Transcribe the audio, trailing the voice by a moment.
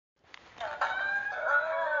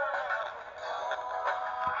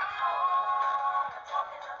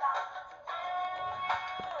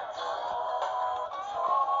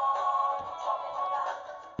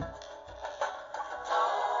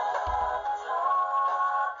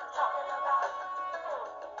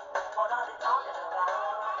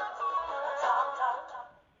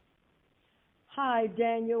Hi,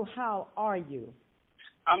 Daniel. How are you?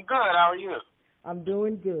 I'm good. How are you? I'm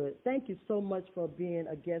doing good. Thank you so much for being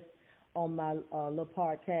a guest on my little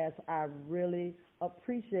podcast. I really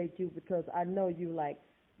appreciate you because I know you like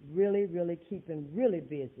really, really keeping really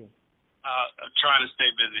busy. I'm trying to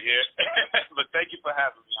stay busy here, but thank you for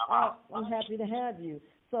having me. Oh, I'm happy to have you.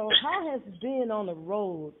 So, how has being on the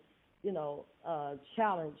road,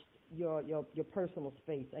 challenged your personal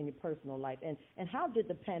space and your personal life, and how did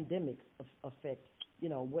the pandemic affect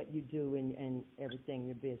what you do and everything in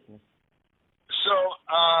your business? So,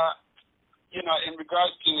 in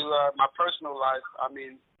regards to my personal life, I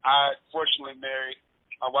mean, I fortunately married.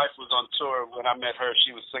 My wife was on tour when I met her.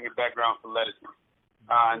 She was singing background for Lettuce.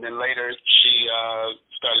 And then later she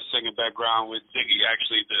started singing background with Ziggy.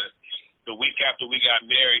 Actually, the week after we got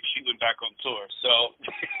married, she went back on tour. So,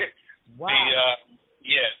 wow.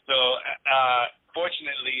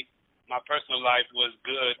 Fortunately, my personal life was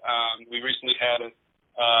good. We recently had a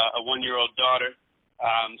 1-year-old daughter.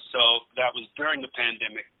 So that was during the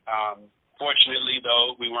pandemic. Fortunately,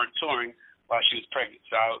 though, we weren't touring while she was pregnant.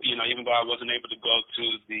 So, even though I wasn't able to go to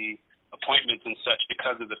the appointments and such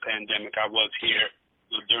because of the pandemic, I was here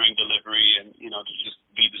during delivery and, to just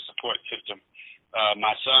be the support system.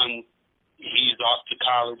 My son, he's off to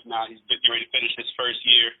college now. He's getting ready to finish his first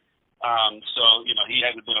year. He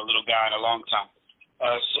hasn't been a little guy in a long time.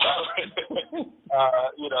 So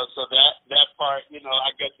that part,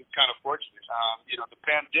 I guess is kind of fortunate. The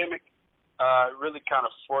pandemic really kind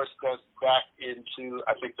of forced us back into,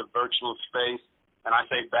 I think, the virtual space. And I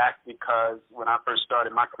say back because when I first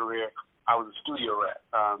started my career, I was a studio rat.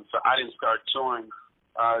 So I didn't start touring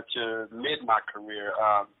to mid my career,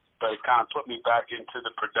 but it kind of put me back into the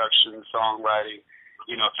production, songwriting,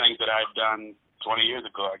 things that I'd done 20 years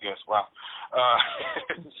ago, I guess. Wow.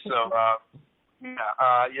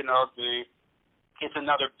 It's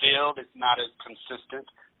another build. It's not as consistent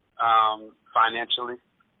financially.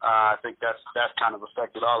 I think that's kind of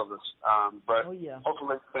affected all of us. But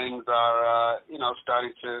hopefully things are,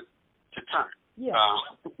 starting to turn. Yeah.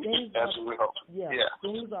 That's what we hope. Yeah.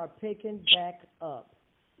 Things are picking back up.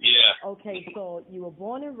 Yeah. Okay, so you were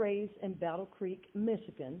born and raised in Battle Creek,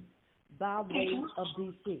 Michigan, by way of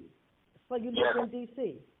D.C. So you live in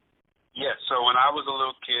D.C.? Yes. So when I was a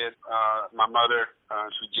little kid, my mother,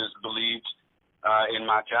 she just believed in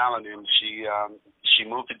my talent, and she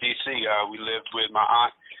moved to D.C. We lived with my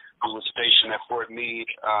aunt, who was stationed at Fort Meade.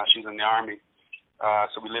 She's in the Army.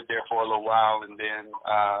 So we lived there for a little while, and then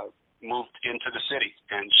moved into the city.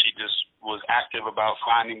 And she just was active about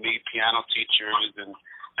finding me piano teachers and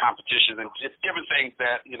competitions and just different things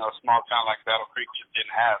that, a small town like Battle Creek just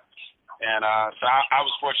didn't have. And so I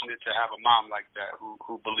was fortunate to have a mom like that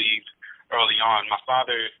who believed early on. My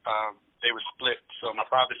father, they were split, so my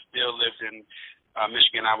father still lived in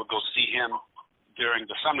Michigan. I would go see him during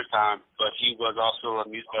the summertime, but he was also a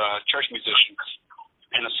church musician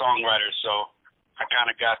and a songwriter, so I kind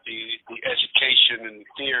of got the education and the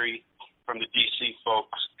theory from the D.C.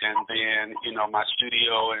 folks, and then, my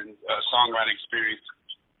studio and songwriting experience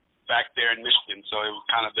back there in Michigan. So it was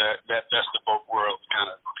kind of that best of both worlds kind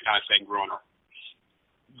of thing growing up.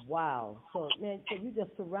 Wow. So you've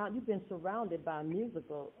been surrounded by music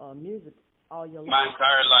all your life. My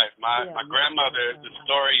entire life. My grandmother, the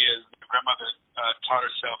story is my grandmother taught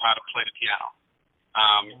herself how to play the piano.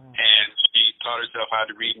 And she taught herself how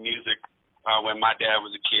to read music when my dad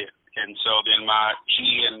was a kid. And so then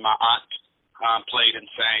he and my aunt played and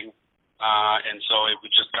sang. And so it was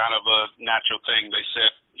just kind of a natural thing. They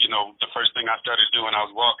said, the first thing I started doing, I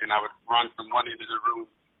was walking, I would run from one end of the room,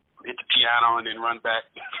 hit the piano, and then run back.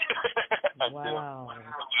 Wow.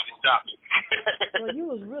 Nobody stopped me. So you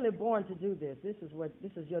was really born to do this. This is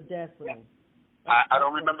your destiny. I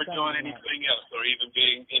don't remember doing anything else or even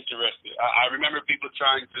being interested. I remember people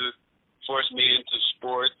trying to force me into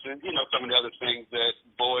sports and, some of the other things that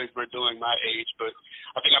boys were doing my age. But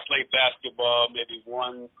I think I played basketball maybe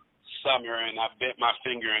one summer, and I bent my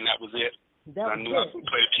finger, and that was it. I knew I could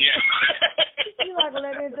play the piano. You're not going to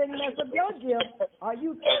let anything mess up your gift. Are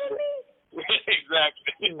you kidding me?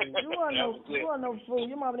 Exactly. You are no fool.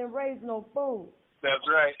 Your mama didn't raise no fool. That's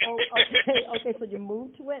right. Okay, so you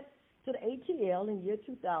moved to the ATL in year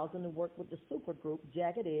 2000 and worked with the super group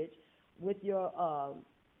Jagged Edge with your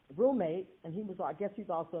roommate, and I guess he's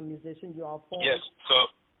also a musician. You all formed. Yes, so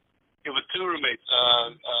it was two roommates,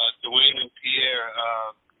 Dwayne and Pierre.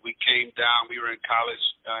 We came down, we were in college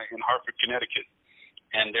in Hartford, Connecticut,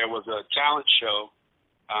 and there was a talent show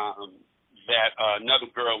that another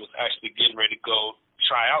girl was actually getting ready to go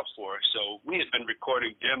try out for. So we had been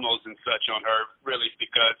recording demos and such on her, really,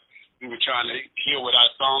 because we were trying to hear what our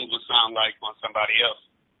songs would sound like on somebody else.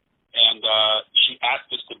 and she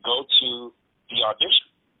asked us to go to the audition.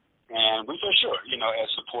 And we said, sure, as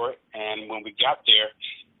support. And when we got there,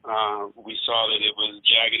 we saw that it was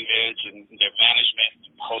Jagged Edge and their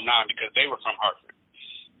management holding on because they were from Hartford.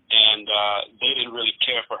 And they didn't really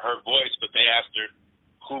care for her voice, but they asked her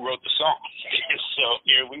who wrote the song. And so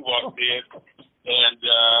here we walked in, and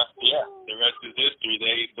the rest is history.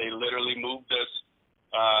 They literally moved us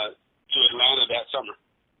to Atlanta that summer,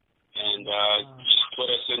 and just put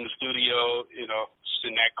us in the studio, just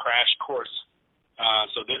in that crash course.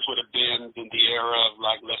 So this would have been in the era of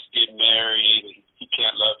like Let's Get Married and He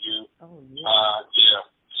Can't Love You. Oh yeah.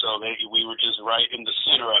 So we were just right in the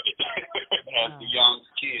center of it as the young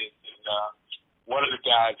kids. And one of the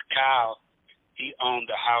guys, Kyle, he owned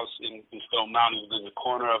a house in Stone Mountain. It was in the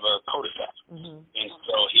corner of a cul-de-sac. Mm-hmm. And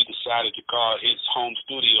so he decided to call his home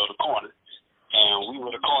studio the Corner. And we were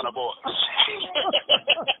the Corner Boys. That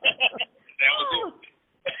was it.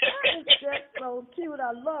 That's so cute.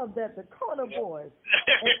 I love that, the Corner Boys.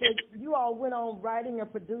 And so you all went on writing and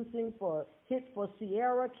producing for hits for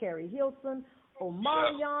Sierra, Carrie Hilson,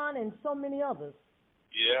 Omarion, and so many others.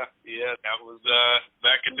 Yeah, that was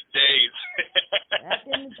back in the days. Back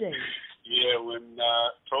in the days. Yeah, when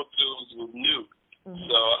Pro Tools was new. Mm-hmm.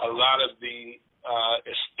 So a lot of the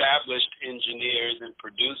established engineers and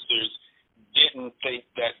producers didn't think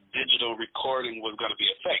that digital recording was going to be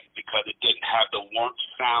a thing because it didn't have the warmth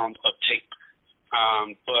sound of tape.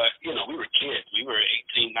 But, we were kids. We were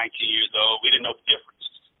 18, 19 years old. We didn't know the difference.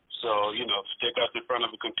 So, stick us in front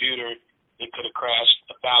of a computer, it could have crashed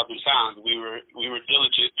 1,000 times. We were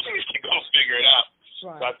diligent to go figure it out.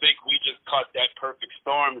 Right. So I think we just caught that perfect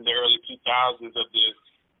storm in the early 2000s of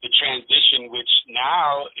the transition, which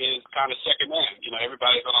now is kind of secondhand.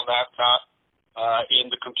 Everybody's on a laptop in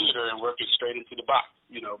the computer and working straight into the box.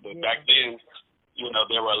 But back then,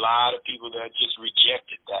 there were a lot of people that just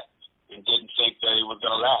rejected that and didn't think that it was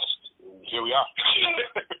going to last. And here we are.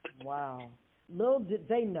 Wow. Little did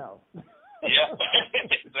they know. Yeah,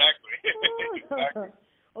 exactly.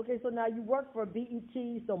 Okay, so now you work for BET,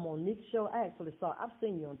 so Monique's show. I've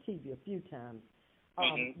seen you on TV a few times.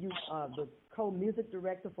 You are the co-music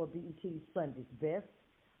director for BET's Sunday's Best,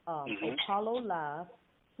 Apollo Live,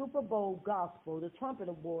 Super Bowl Gospel, the Trumpet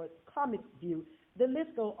Awards, Comic View. The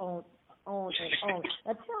list goes on and on.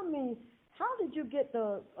 Now tell me, how did you get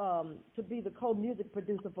to be the co-music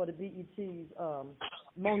producer for the BET's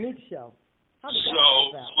Monique show?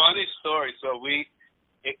 Funny story. So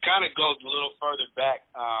it kind of goes a little further back.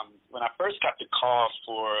 When I first got the call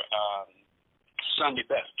for Sunday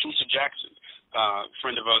Best, Keisha Jackson,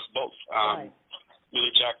 friend of us both,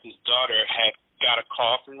 Millie Jackson's daughter, had got a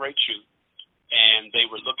call from Ray Chu, and they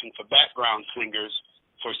were looking for background singers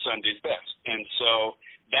for Sunday's Best. And so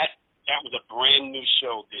that was a brand new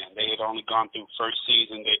show then. They had only gone through first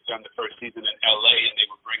season. They'd done the first season in L.A., and they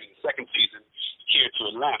were bringing the second season here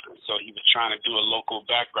to Atlanta. So he was trying to do a local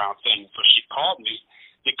background thing. So she called me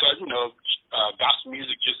because, gospel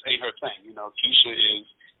music just ain't her thing. Keisha is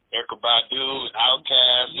Erykah Badu and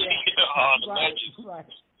Outkast, all the legends. Right.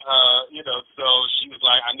 So she was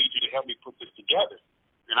like, I need you to help me put this together.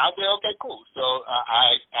 And I said, okay, cool. So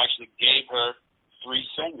I actually gave her 3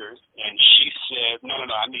 singers, and she said, no,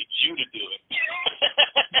 I need you to do it.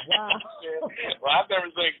 Wow. Well, I've never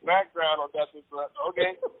sang background on that.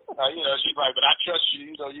 Okay. She's like, but I trust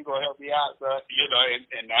you. You're going to help me out.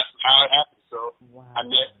 And that's how it happened. So I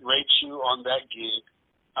met Ray Chu on that gig,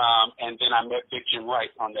 and then I met Big Jim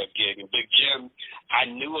Wright on that gig. And Big Jim, I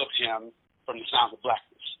knew of him from the Sounds of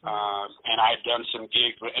Blackness, and I had done some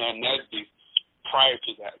gigs with Ann Nesby prior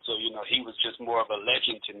to that. So, he was just more of a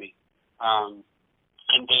legend to me.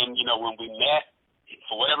 And then, when we met,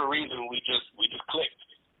 for whatever reason, we just clicked.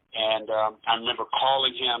 And I remember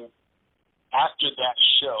calling him after that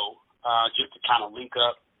show just to kind of link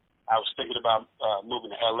up. I was thinking about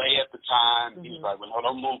moving to L.A. at the time. Mm-hmm. He was like, well, no,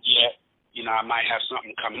 don't move yet. I might have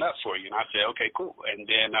something coming up for you. And I said, okay, cool. And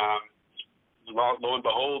then lo and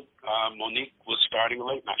behold, Monique was starting a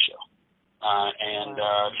late night show. And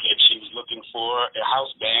she was looking for a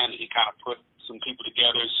house band, and he kind of put some people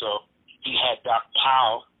together. So he had Doc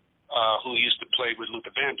Powell, who used to play with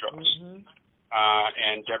Luther Vandross,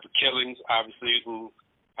 and Deborah Killings, obviously, who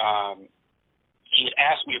he had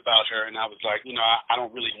asked me about her, and I was like, I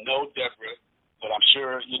don't really know Deborah, but I'm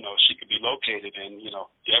sure, she could be located. And,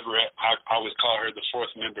 Deborah, I always call her the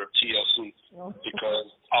 4th member of TLC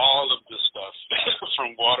because all of the stuff,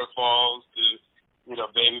 from Waterfalls to,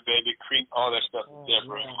 Baby Baby Creep, all that stuff is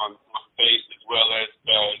Deborah on bass as well as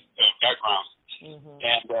background.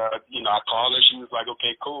 And, I called her. She was like,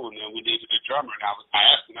 okay, cool. And then we needed a drummer. And I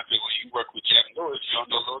asked him, I said, well, you work with Jack Lewis. You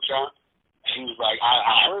don't know Lil Jon? he was like,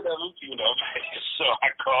 I heard of him, you know. So I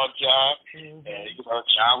called John, and, you know,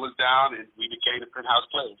 John was down, and we became the Penthouse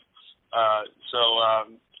Players. After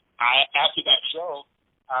that show,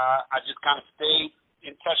 I just kind of stayed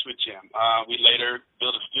in touch with Jim. We later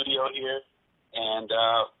built a studio here, and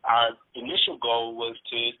our initial goal was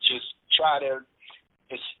to just try to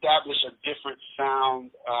establish a different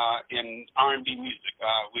sound in R&B music.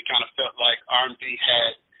 We kind of felt like R&B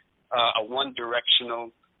had a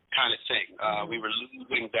one-directional kind of thing. We were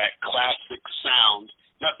losing that classic sound.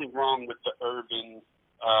 Nothing wrong with the urban,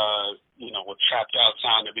 or trapped out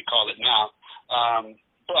sound that we call it now.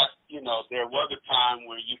 But, you know, there was a time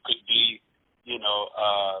where you could be,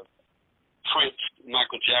 Prince,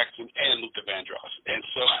 Michael Jackson, and Luther Vandross. And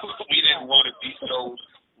so we didn't want to be so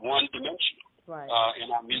one-dimensional in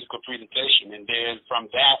our musical presentation. And then from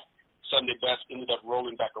that, Sunday Best ended up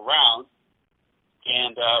rolling back around,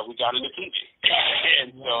 and we got into TV.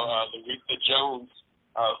 And so Larissa Jones,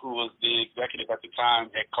 who was the executive at the time,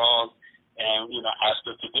 had called and, asked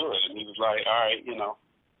us to do it. And he was like, all right,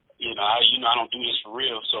 I don't do this for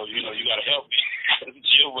real, so, you got to help me.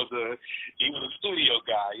 Jill was a studio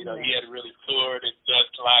guy. He had really toured and done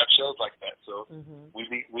live shows like that. So we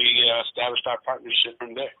established our partnership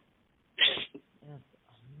from there. That's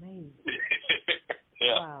amazing.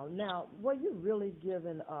 Yeah. Wow. Now, were you really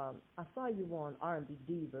given, I saw you on R&B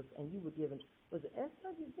Divas, and you were given, was it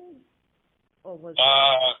SWV? Or was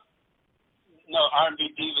No,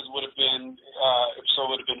 R&B Divas would have been,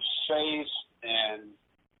 Faith and,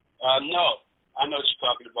 no, I know what you're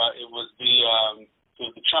talking about. It was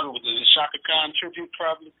the trumpet with the Shaka Khan tribute,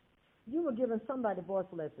 probably. You were giving somebody voice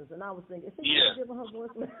lessons, and I was thinking, is he giving her voice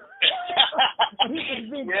lessons? He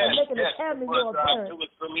was making a cameo appearance. It was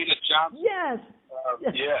Selena Johnson. Yes.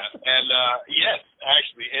 Yeah, and yes,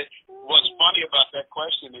 actually, what's funny about that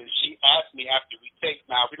question is she asked me after we taped.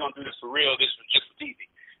 Now we don't do this for real. This was just for TV.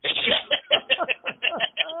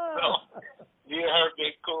 So me and her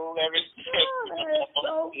been cool ever since. That's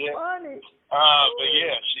so funny. But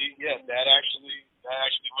that actually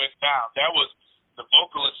went down. That was the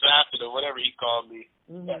vocalist after or whatever he called me.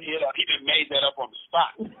 He just made that up on the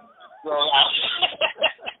spot. So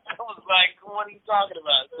I was like, what are you talking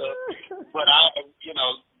about? So, but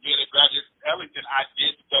being a graduate at Ellington, I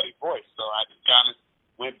did study voice, so I just kind of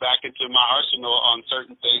went back into my arsenal on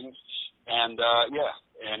certain things, and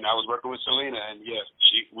and I was working with Selena, and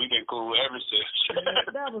we've been cool ever since.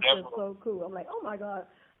 That was just so cool. I'm like, oh my God.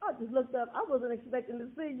 I just looked up. I wasn't expecting to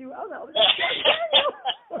see you. I was like,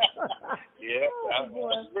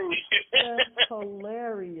 that's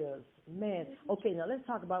hilarious. Man. Okay, now let's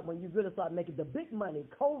talk about when you really start making the big money,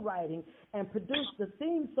 co-writing, and produce the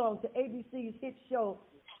theme song to ABC's hit show,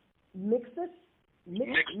 Mixed-ish?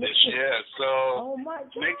 Mixed-ish, yeah. So, oh my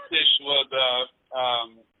God. Mixed-ish was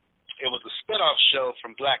it was a spinoff show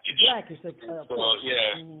from Blackish. Kenya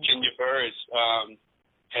Burris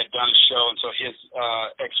had done a show, and so his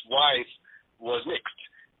ex-wife was mixed,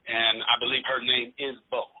 and I believe her name is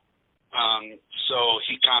Bo. So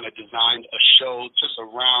he kind of designed a show just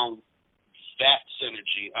around that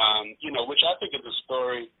synergy, which I think is a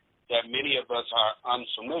story that many of us are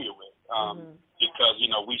unfamiliar with, because,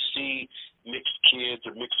 we see mixed kids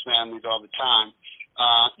or mixed families all the time,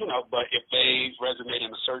 but if they resonate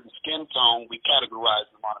in a certain skin tone, we categorize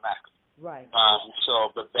them automatically. Right.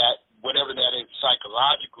 But that, whatever that is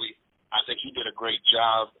psychologically, I think he did a great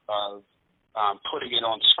job of putting it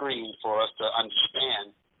on screen for us to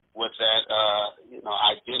understand what that,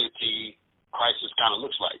 identity crisis kind of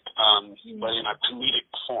looks like, but in a comedic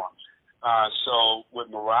form. So with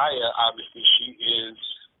Mariah, obviously she is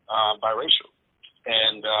biracial,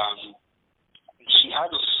 and she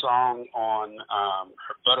has a song on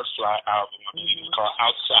her Butterfly album, I believe it's called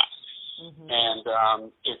Outside, and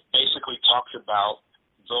it basically talks about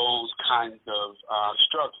those kinds of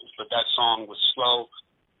struggles. But that song was slow,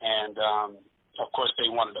 and of course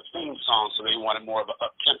they wanted a theme song, so they wanted more of an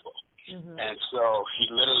up-tempo. And so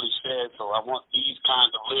he literally said, so I want these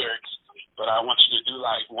kinds of lyrics, but I want you to do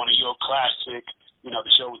like one of your classic,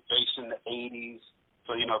 the show was based in the 80s,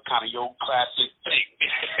 so, kind of your classic thing.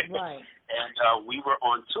 Right. And we were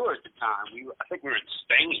on tour at the time. I think we were in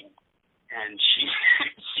Spain, and she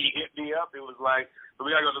hit me up. It was like,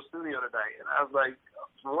 we got to go to the studio tonight. And I was like,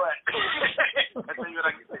 what? I tell you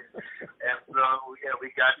what I can do. And so,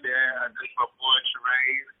 we got there. I took my boy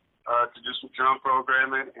Shereen to do some drum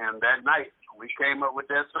programming, and that night we came up with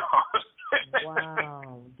that song.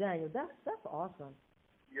 Wow. Daniel, that's awesome.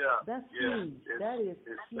 Yeah. That's huge. That is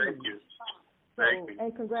huge. Thank you. So,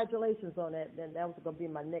 and congratulations on that. Then that was going to be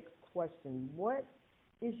my next question. What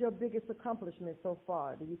is your biggest accomplishment so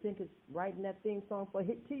far? Do you think it's writing that theme song for a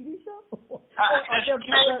hit TV show? Or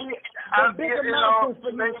maybe, bigger mountains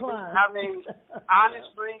for you to climb? I mean,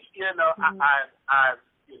 honestly, I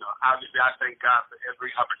obviously I thank God for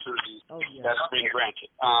every opportunity that's been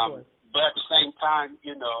granted. But at the same time,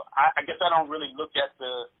 I guess I don't really look at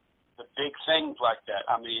the big things like that.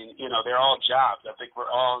 I mean, they're all jobs. I think we're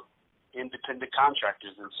all independent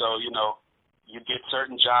contractors, and so you get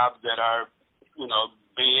certain jobs that are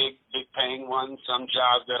big paying ones, some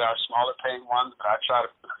jobs that are smaller paying ones, but I try to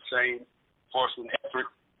put the same force and effort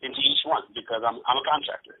into each one because I'm a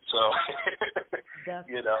contractor. So that's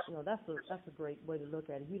a great way to look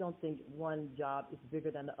at it. You don't think one job is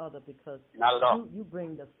bigger than the other because not at all. You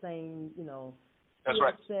bring the same that's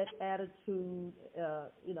right. set, attitude,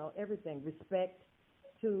 everything, respect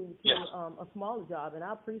to a smaller job, and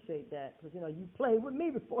I appreciate that because you played with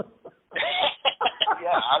me before.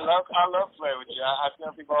 Yeah, I love playing with you. I tell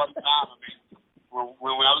people all the time. I mean,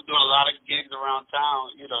 when I was doing a lot of gigs around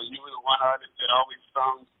town, you were the one artist that always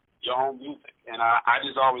sung your own music, and I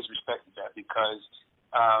just always respected that because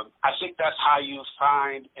I think that's how you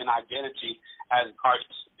find an identity as an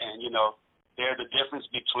artist. And there's a difference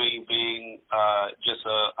between being just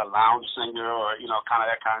a lounge singer or kind of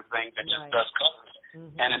that kind of thing that just does covers,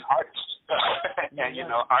 and an artist. And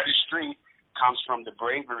artistry comes from the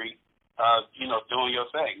bravery of doing your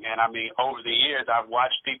thing. And I mean, over the years, I've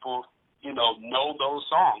watched people know those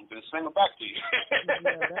songs and sing them back to you.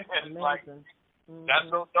 Yeah, that's amazing. Like, that's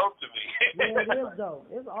so dope to me. Yeah, it is dope.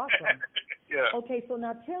 It's awesome. Yeah. Okay, so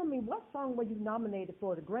now tell me, what song were you nominated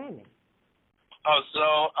for the Grammy? Oh,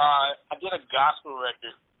 so I did a gospel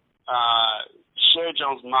record. Sherry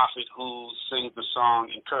Jones Moffett, who sings the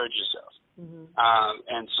song "Encourage Yourself,"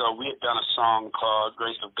 and so we had done a song called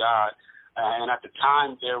 "Grace of God." And at the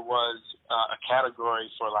time, there was a category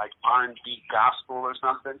for like R&B gospel or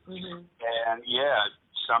something. And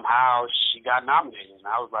somehow she got nominated. And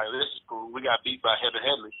I was like, this is cool. We got beat by Heather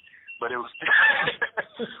Headley, but it was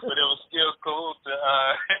still cool to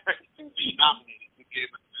be nominated.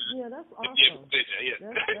 That's awesome.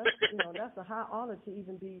 That's a high honor to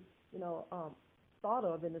even be thought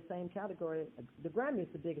of in the same category. The Grammy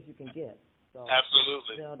is the biggest you can get. So,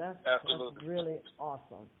 absolutely. That's really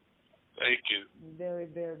awesome. Thank you. Very,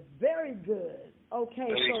 very, very good.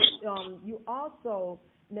 Okay, so you also,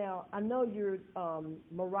 now I know you're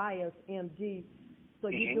Mariah's MD, so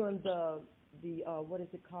you're doing the what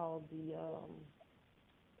is it called, the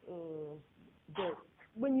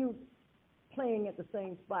when you playing at the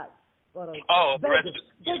same spot.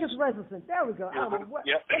 Vegas Residence. There we go. I don't know what's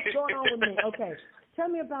going on with me. Okay, tell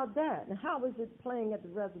me about that. And how is it playing at the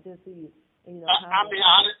residency? I mean,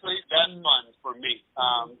 honestly, that's fun for me.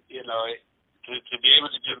 To be able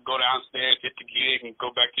to just go downstairs, hit the gig, and go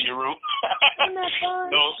back to your room. Isn't that fun?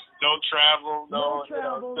 No travel, no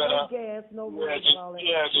gas, no worries and all that.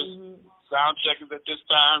 Just sound checkers at this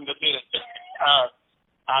time. That's it.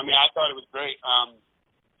 I mean, I thought it was great.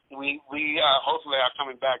 We hopefully are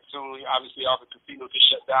coming back soon. Obviously, all the casinos are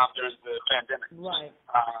shut down during the pandemic. Right.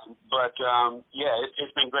 But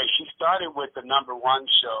it's been great. She started with the #1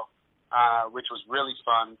 show. Which was really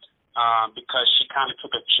fun because she kind of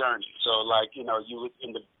took a journey. So, like,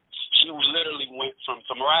 she literally went so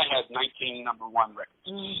Mariah has 19 #1 records.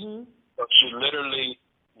 So she literally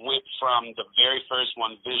went from the very first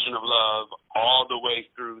one, Vision of Love, all the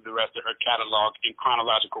way through the rest of her catalog in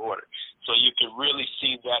chronological order. So you can really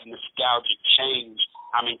see that nostalgic change.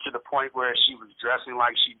 I mean, to the point where she was dressing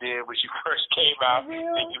like she did when she first came out. Really?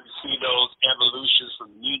 And you can see those evolutions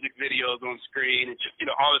from music videos on screen and just,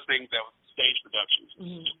 all the things that was stage productions.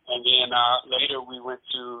 And then later we went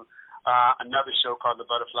to another show called The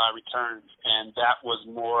Butterfly Returns, and that was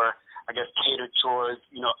more, I guess, catered towards,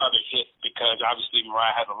 other hits because obviously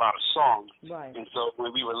Mariah has a lot of songs. Right. And so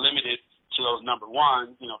when we were limited to those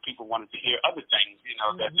 #1, people wanted to hear other things,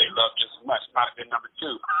 that they loved just as much, might have been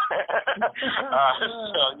 #2.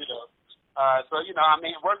 I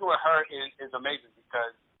mean, working with her is amazing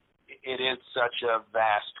because it is such a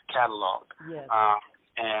vast catalog. Yes.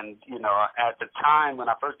 And, at the time when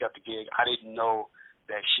I first got the gig, I didn't know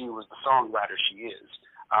that she was the songwriter she is.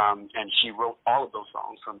 And she wrote all of those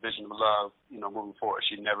songs from Vision of Love, moving forward.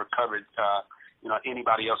 She never covered,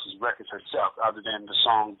 anybody else's records herself other than the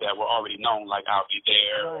songs that were already known, like I'll Be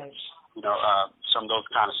There, right. Some of those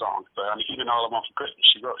kind of songs. But, I mean, even All I Want for Christmas,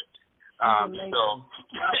 she wrote it. So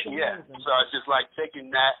it's just like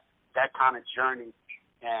taking that kind of journey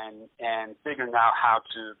and figuring out how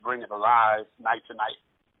to bring it alive night to night,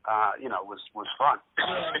 was fun.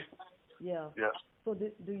 Yeah. So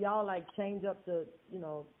do y'all like change up the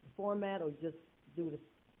format or just do the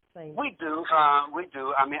Same. We do. We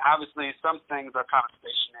do. I mean, obviously, some things are kind of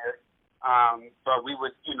stationary. But we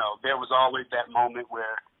would, there was always that moment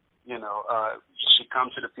where, she'd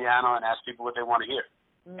come to the piano and ask people what they want to hear.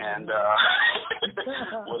 Mm-hmm. And,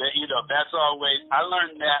 that's always, I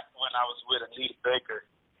learned that when I was with Anita Baker,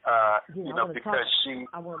 because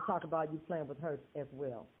I want to talk about you playing with her as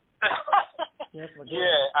well. Yes,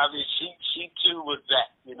 yeah, I mean, she too was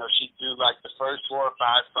that. She'd do like the first 4 or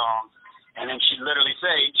 5 songs, and then she'd literally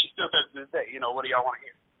say, she still does to this day, what do y'all want to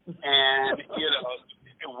hear? And,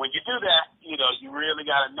 when you do that, you really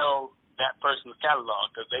got to know that person's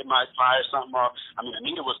catalog, because they might fire something off. I mean,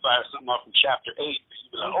 Anita would fire something off from chapter 8.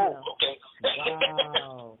 You'd be like, okay.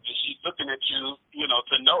 Wow. And she's looking at you,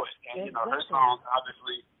 to know it. And, her songs,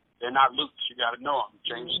 obviously, they're not loops. You got to know them.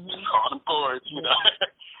 Change all them chords, And,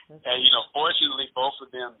 fortunately, both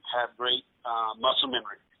of them have great muscle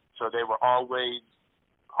memory. So they were always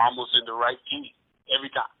almost in the right key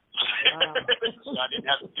every time. Wow. So I didn't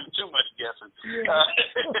have to do too much guessing. Yeah.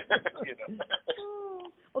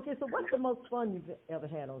 Okay, so what's the most fun you've ever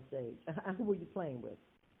had on stage? Who were you playing with?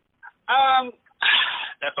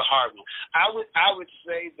 That's a hard one. I would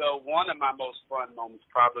say, though, one of my most fun moments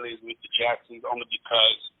probably is with the Jacksons, only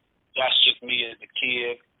because that's just me as a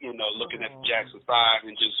kid, looking at the Jackson 5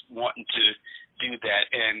 and just wanting to do that.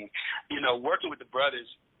 And, working with the brothers.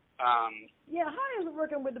 How is it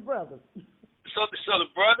working with the brothers? So the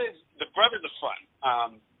brothers are fun.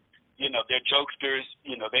 They're jokesters.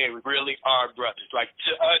 They really are brothers. Like,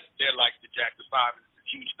 to us, they're like the Jackson 5, and it's a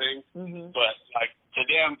huge thing. Mm-hmm. But, like, to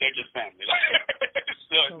them, they're just family.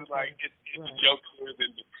 So it's like, it's the jokesters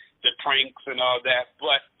and the pranks and all that.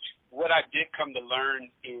 But what I did come to learn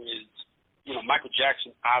is, Michael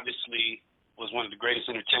Jackson obviously was one of the greatest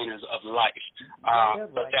entertainers of life.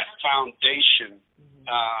 But that foundation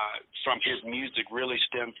from his music really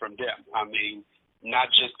stemmed from them. I mean,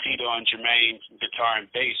 not just Tito and Jermaine's guitar and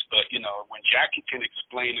bass, but, when Jackie can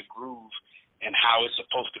explain a groove and how it's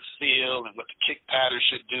supposed to feel and what the kick pattern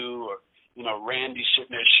should do, or, Randy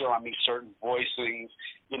sitting there showing me certain voicings,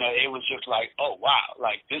 it was just like, oh, wow,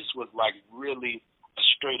 like this was like really a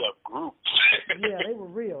straight up group. Yeah, they were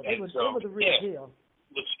real. They were the real deal.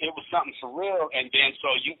 It was something for real, and then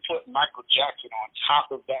so you put Michael Jackson on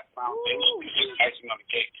top of that foundation, it's just icing on the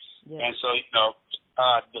cake. Yeah. And so,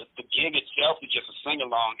 the gig itself is just a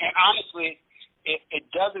sing-along. And honestly, it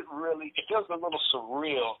doesn't really, it feels a little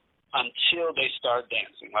surreal until they start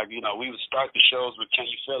dancing. Like, we would start the shows with Can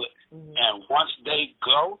You Feel It? Mm-hmm. And once they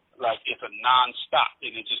go, like, it's a non-stop.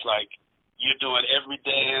 And it's just like, you're doing every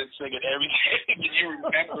dance, singing everything, and you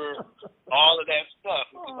remember all of that stuff.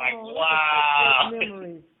 It's like, wow.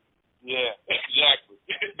 Memories. Yeah, exactly.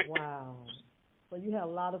 Wow. So you had a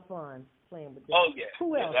lot of fun playing with them. Oh, yeah.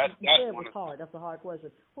 Who else? Yeah, you said it was hard. That's a hard question.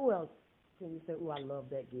 Who else can you say, I love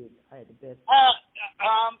that gig? I had the best.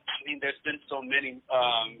 I mean, there's been so many.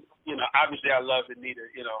 Obviously I love Anita.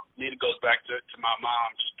 Anita goes back to my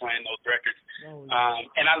mom, just playing those records. Oh, yeah.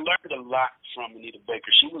 And I learned a lot from Anita Baker.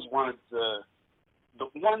 She was one of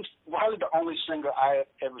probably the only singer I have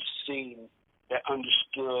ever seen that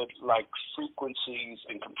understood, like, frequencies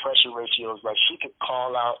and compression ratios. Like, she could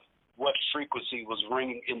call out what frequency was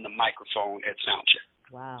ringing in the microphone at soundcheck.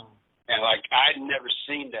 Wow. And, like, I'd never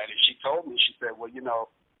seen that. And she told me, she said, well,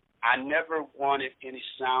 I never wanted any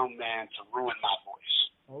sound man to ruin my voice.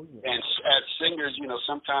 Oh, yeah. And as singers,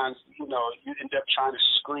 sometimes, you end up trying to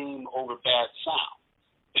scream over bad sound.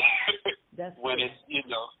 That's when it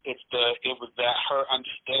was that her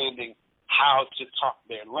understanding how to talk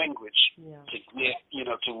their language to get,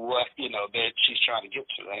 to what, that she's trying to get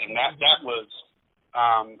to. And that was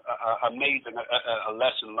amazing, a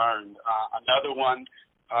lesson learned. Another one,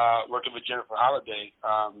 working with Jennifer Holliday,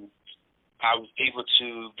 I was able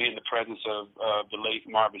to be in the presence of the late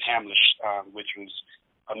Marvin Hamlish, which was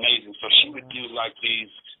amazing. So she would do like these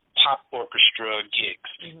pop orchestra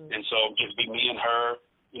gigs. Mm-hmm. And so just be me and her,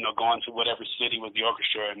 going to whatever city with the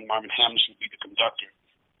orchestra, and Marvin Hamlish would be the conductor.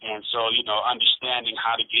 And so, understanding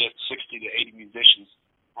how to get 60 to 80 musicians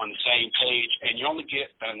on the same page, and you only get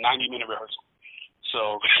a 90-minute rehearsal.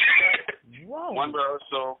 So one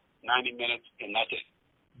rehearsal, 90 minutes, and that's it.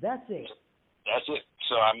 That's it. That's it.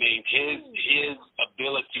 So, I mean, his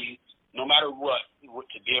ability, no matter what,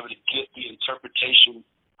 to be able to get the interpretation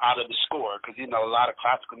out of the score, because, a lot of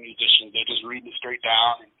classical musicians, they're just reading it straight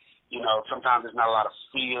down, and, sometimes there's not a lot of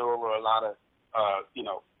feel or a lot of,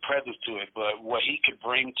 presence to it, but what he could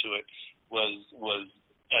bring to it was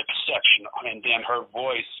exceptional. And then her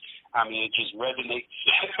voice, I mean, it just resonates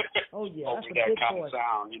over that kind of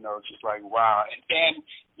sound, just like, wow. And,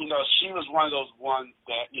 she was one of those ones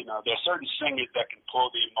that, there are certain singers that can pull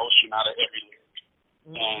the emotion out of every lyric.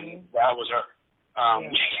 and that was her.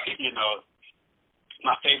 You know,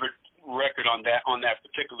 my favorite record on that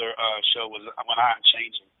particular show was When I'm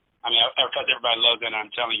Changing. I mean, because everybody loves it, and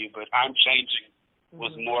I'm telling you, but I'm Changing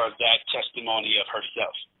was more of that testimony of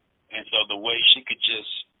herself. And so the way she could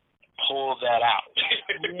just pull that out,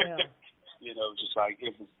 you know, just like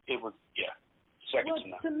it was, second to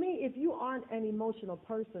none. To me, if you aren't an emotional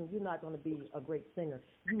person, you're not going to be a great singer.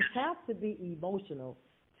 You have to be emotional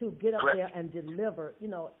to get up there and deliver, you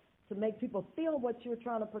know, to make people feel what you're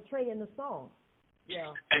trying to portray in the song. Yeah.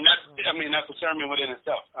 And that's, I mean, that's a sermon within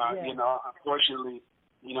itself. You know, unfortunately,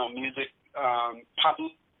 you know, music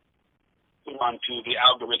popping onto the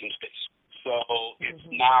algorithm space. So it's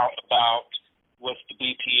now about what's the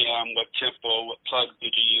BPM, what tempo, what plugs did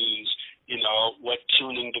you use, you know, what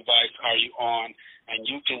tuning device are you on, and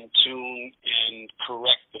you can tune and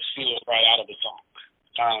correct the feel right out of the song.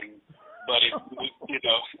 But if you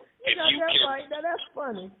know, if you can, right. Now that's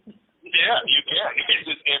funny. Yeah, you can. It's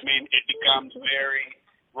just, I mean, it becomes very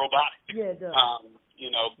robotic. Yeah, it does. You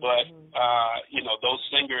know, but you know, those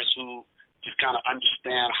singers who just kind of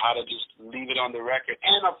understand how to just leave it on the record,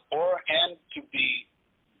 and to be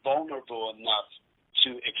vulnerable enough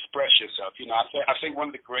to express yourself. You know, I think one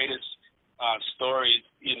of the greatest stories,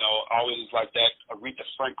 you know, always is like that Aretha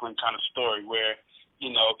Franklin kind of story where, you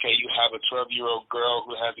know, okay, you have a 12-year-old girl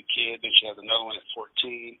who has a kid, then she has another one at 14,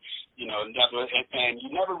 you know, and you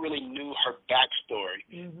never really knew her backstory.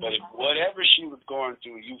 But if whatever she was going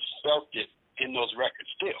through, you felt it in those records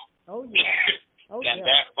still. Oh, yeah. And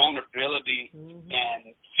that vulnerability and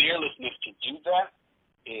fearlessness to do that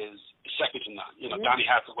is second to none. You know, Donny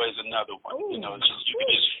Hathaway is another one. You know, it's just, you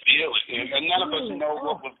can just feel it. And none of us know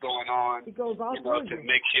what was going on, it goes all you know, to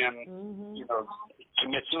make him, you know,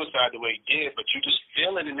 commit suicide the way he did, but you just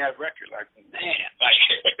feel it in that record, like, man, like,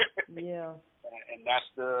 and that's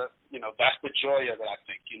the, you know, that's the joy of it, I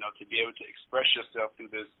think, you know, to be able to express yourself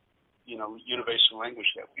through this, you know, universal language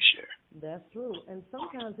that we share. That's true, and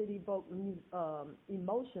sometimes it evokes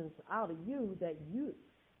emotions out of you that you,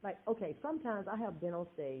 like, okay, sometimes I have been on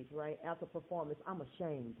stage, right, after performance, I'm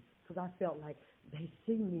ashamed, because I felt like, they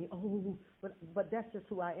see me, but that's just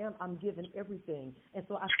who I am. I'm giving everything. And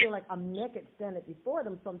so I feel like I'm naked standing before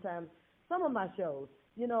them sometimes, some of my shows,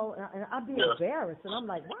 you know, and I'd be embarrassed. And I'm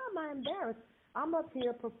like, why am I embarrassed? I'm up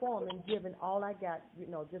here performing, giving all I got, you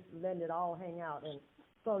know, just letting it all hang out. And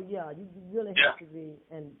so, you really have to be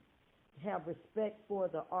and have respect for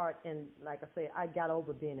the art. And like I say, I got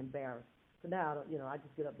over being embarrassed. So now, you know, I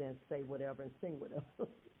just get up there and say whatever and sing whatever.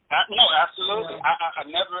 No, absolutely. I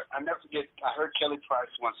never forget. I heard Kelly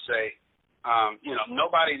Price once say, you know,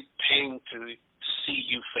 nobody's paying to see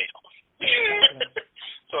you fail.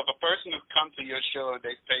 So if a person has come to your show and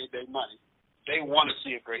they paid their money, they want to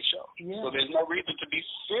see a great show. So there's no reason to be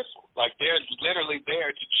fearful. Like, they're literally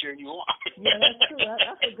there to cheer you on. That's true.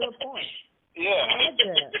 That's a good point. Yeah. I like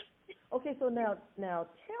that. Okay, so now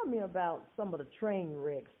tell me about some of the train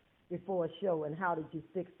wrecks before a show and how did you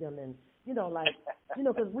fix them, and you know, like, you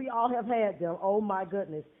know, because we all have had them. Oh my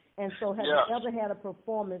goodness! And so, have you ever had a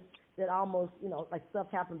performance that almost, you know, like stuff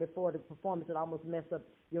happened before the performance that almost messed up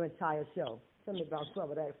your entire show? Tell me about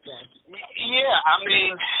some of that stuff. Yeah, I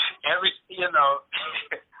mean, you know,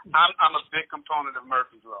 I'm a big component of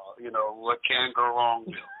Murphy's Law. You know, what can go wrong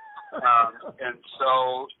will. And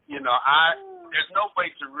so, you know, there's no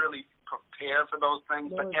way to really prepare for those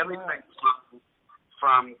things, but everything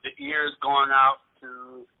from the ears going out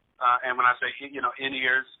to, and when I say, you know,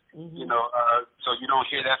 in-ears, you know, so you don't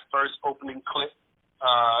hear that first opening clip,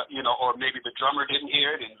 you know, or maybe the drummer didn't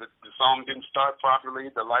hear it and the song didn't start properly,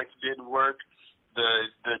 the lights didn't work,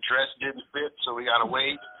 the dress didn't fit, so we got to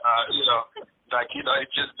wait, you know, like, you know,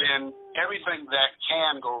 it's just been everything that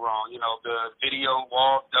can go wrong. You know, the video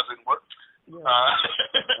wall doesn't work, you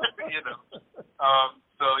know.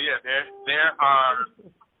 So, yeah, there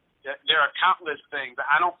are countless things.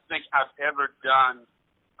 I don't think I've ever done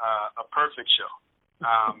a perfect show.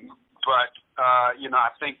 But, you know,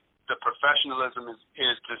 I think the professionalism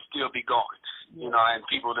is to still be going, you know, and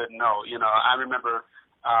people didn't know. You know, I remember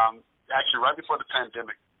actually right before the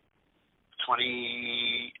pandemic,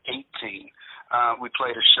 2018, we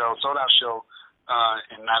played a show, sold-out show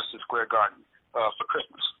in Madison Square Garden for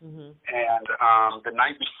Christmas. And the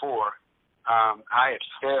night before, I had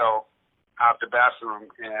fell out the bathroom,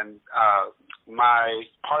 and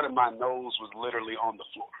part of my nose was literally on the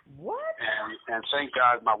floor. What? And thank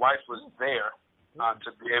God my wife was there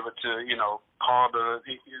to be able to, you know, call the,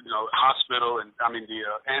 you know, hospital and, I mean, the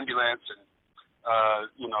ambulance, and,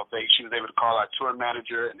 you know, she was able to call our tour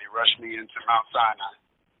manager, and they rushed me into Mount Sinai.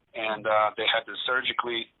 And they had to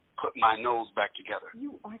surgically put my nose back together.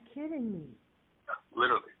 You are kidding me.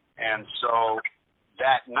 literally. And so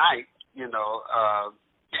that night,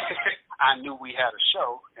 I knew we had a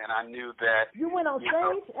show, and I knew that you went on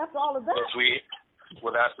stage after all of that.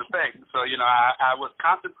 Well, that's the thing. So I was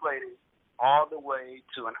contemplating all the way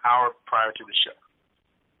to an hour prior to the show.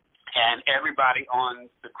 And everybody on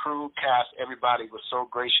the crew, cast, everybody was so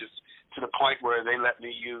gracious to the point where they let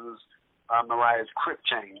me use Mariah's crib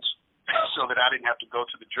change so that I didn't have to go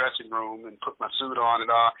to the dressing room and put my suit on and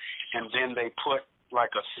all. And then they put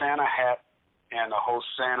like a Santa hat and a whole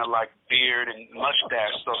Santa-like beard and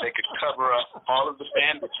mustache so they could cover up all of the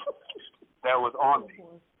bandages that was on me.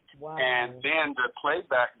 Wow. And then the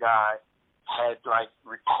playback guy had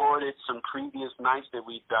recorded some previous nights that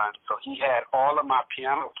we'd done, so he had all of my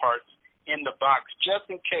piano parts in the box just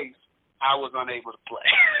in case I was unable to play.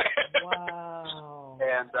 Wow.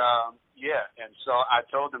 And and so I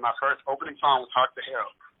told him my first opening song was Hark the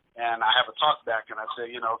Herald, and I have a talk back, and I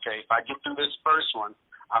said, okay, if I get through this first one,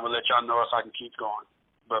 I'm gonna let y'all know if I can keep going.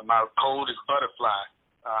 But my code is butterfly,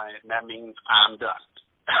 and that means I'm done.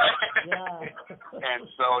 Yeah. And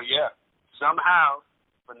so somehow,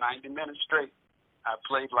 for 90 minutes straight, I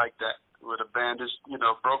played like that with a bandaged,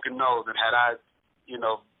 broken nose. And had I,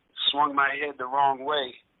 swung my head the wrong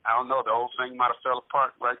way, I don't know, the whole thing might have fell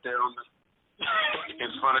apart right there on the in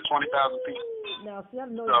front of 20,000 people. Now, see, I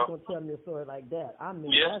know you're going to tell me a story like that. I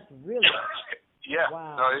mean, that's really... Yeah,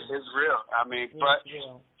 wow. No, it's real. I mean, it's but,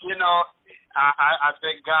 real. I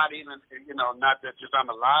thank God even, not that just I'm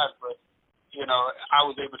alive, but, I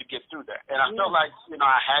was able to get through that. And I felt like,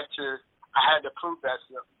 I had to prove that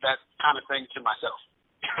kind of thing to myself,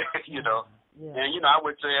 Yeah. And, I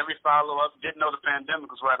went to every follow-up, didn't know the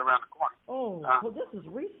pandemic was right around the corner. Oh, well, this is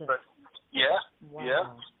recent. But,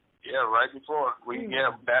 wow. Yeah, right before.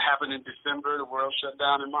 That happened in December. The world shut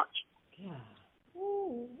down in March. God.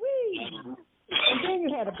 Ooh-wee. Mm-hmm. And then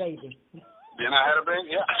you had a baby. Then I had a baby,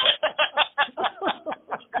 yeah.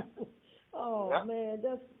 Oh, man,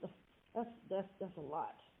 that's a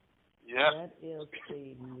lot. Yeah. That is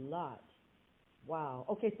a lot. Wow.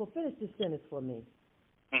 Okay, so finish this sentence for me.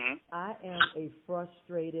 Mm-hmm. I am a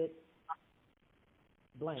frustrated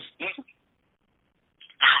blank.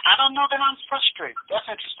 I don't know that I'm frustrated. That's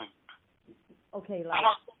interesting. Okay,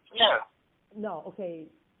 No, okay,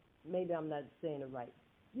 maybe I'm not saying it right.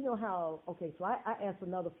 You know how, so I asked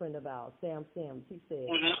another friend about Sam Sims. He said,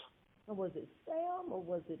 was it Sam or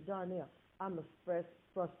was it Darnell? I'm a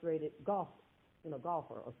frustrated golfer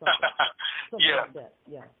or something. Something like that,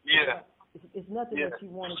 yeah. It's nothing that you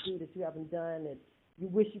want to do that you haven't done that you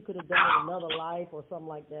wish you could have done in another life or something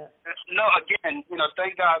like that? No, again,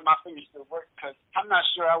 thank God my fingers still work because I'm not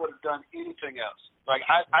sure I would have done anything else. Like,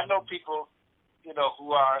 I know people, who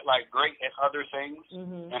are, great at other things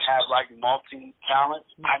and have, multi-talents.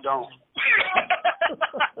 I don't.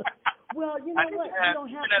 Well, you know what? You don't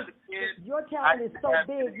have to. Your talent is so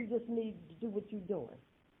big, you just need to do what you're doing.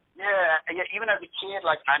 Yeah, even as a kid,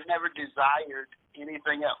 I never desired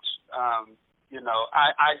anything else.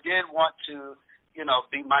 I did want to,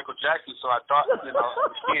 be Michael Jackson, so I thought, as a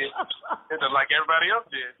kid, like everybody else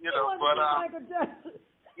did, but Michael Jackson.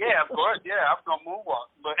 Yeah, of course, yeah, I was gonna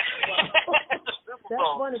moonwalk, but that's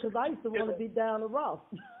funny because I used to want to be Diana Ross.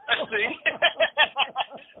 See,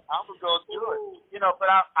 I was gonna do it, but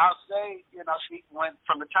I'll say, when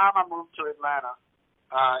from the time I moved to Atlanta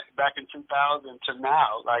back in 2000 to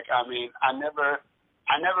now, I never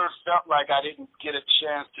felt like I didn't get a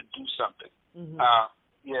chance to do something. Mm-hmm.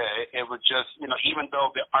 It was just, even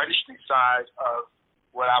though the artistry side of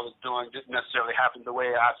what I was doing didn't necessarily happen the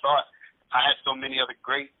way I thought, I had so many other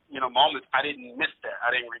great, moments. I didn't miss that.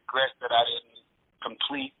 I didn't regret that I didn't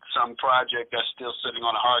complete some project that's still sitting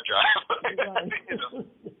on a hard drive.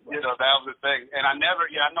 That was the thing. And I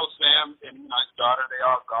know Sam and his daughter, they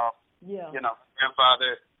all golf. Yeah.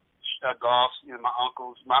 Grandfather golfs, my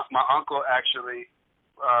uncles. My uncle actually,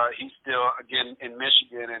 he's still, again, in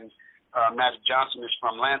Michigan, and Magic Johnson is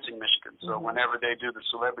from Lansing, Michigan. So whenever they do the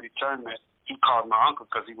celebrity tournament, he called my uncle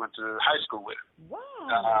because he went to high school with him.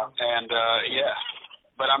 Wow.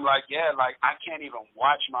 But I'm like, I can't even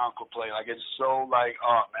watch my uncle play. It's so oh,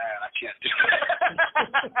 man, I can't do it.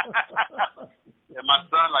 And my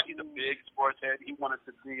son, he's a big sports head. He wanted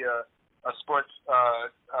to be a sports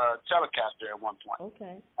telecaster at one point.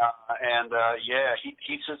 Okay.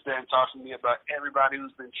 He sits there and talks to me about everybody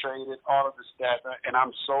who's been traded, all of the stats, and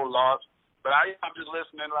I'm so lost. But I'm just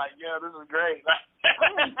listening this is great.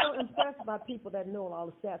 I am so impressed by people that know all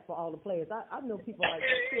the stats for all the players. I know people like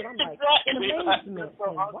that too. I'm in amazement.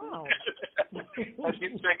 So wow. I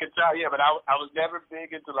keep taking time, but I was never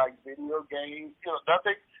big into video games.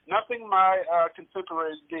 Nothing my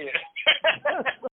contemporaries did.